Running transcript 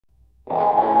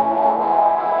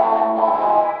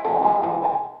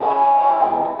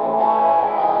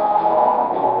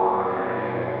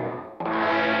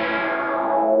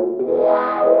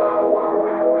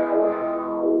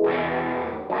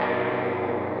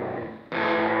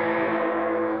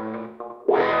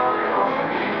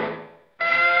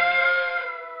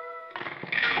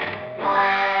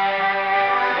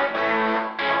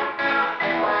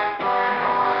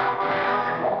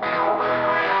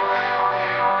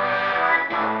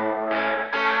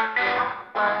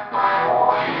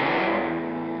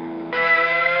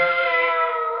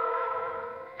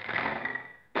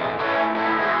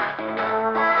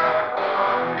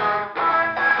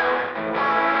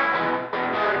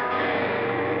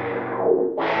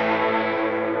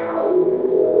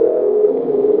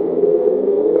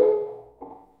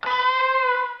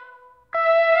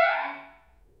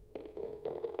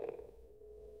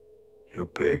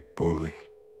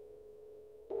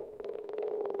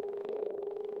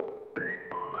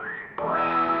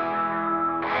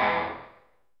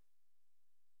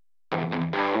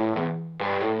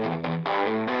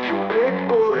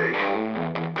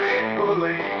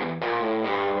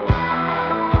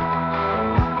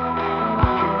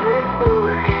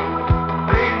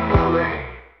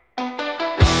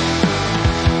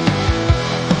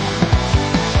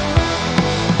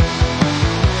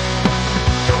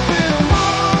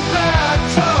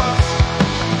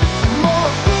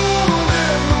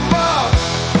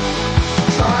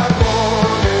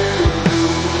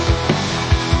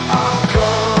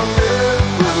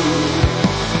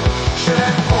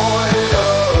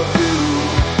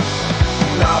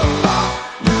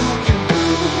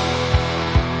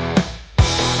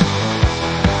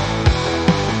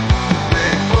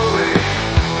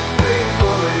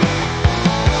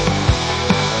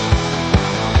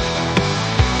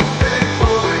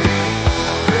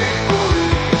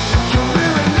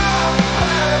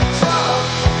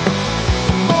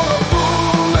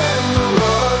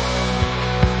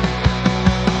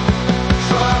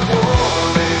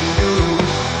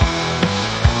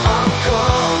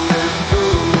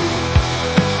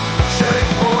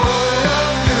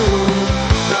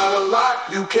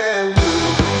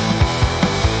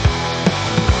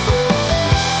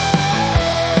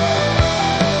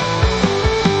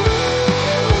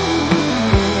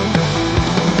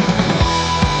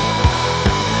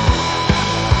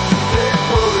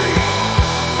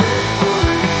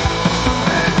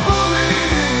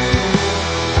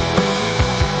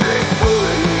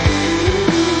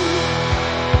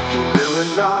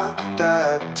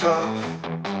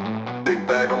Big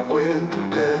bag of wind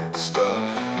and stuff.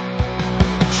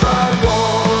 Try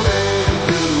warning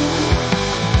you,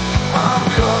 I'm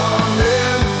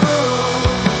coming through.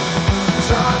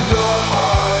 Time your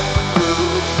heart blue,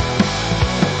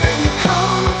 and you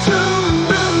come to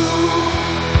new.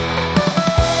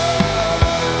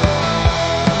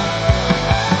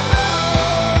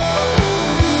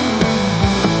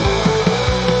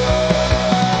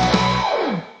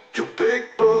 You big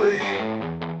bully,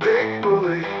 big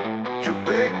bully. You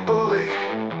big bully,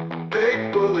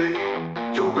 big bully.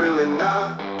 You're really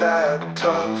not that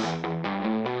tough.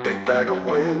 Big bag of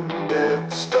wind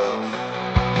and stuff.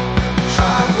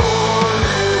 Try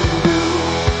warning you,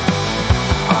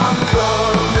 I'm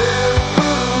coming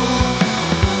through.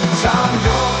 Time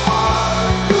your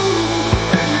heart blue,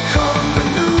 and you come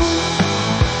anew.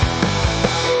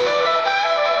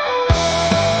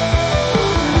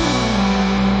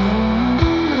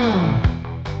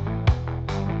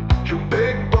 You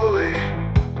big bully,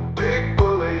 big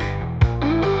bully.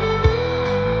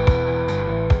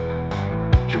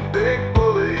 You big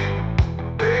bully,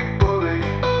 big bully.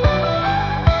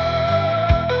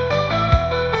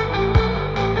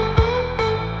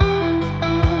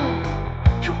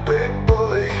 You big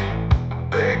bully,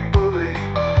 big bully.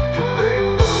 You big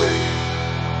bully.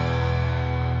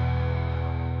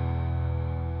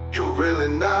 You're really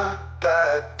not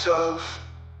that tough.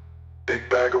 Big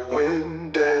bag of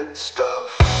wind and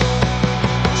stuff.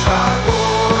 Try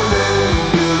more.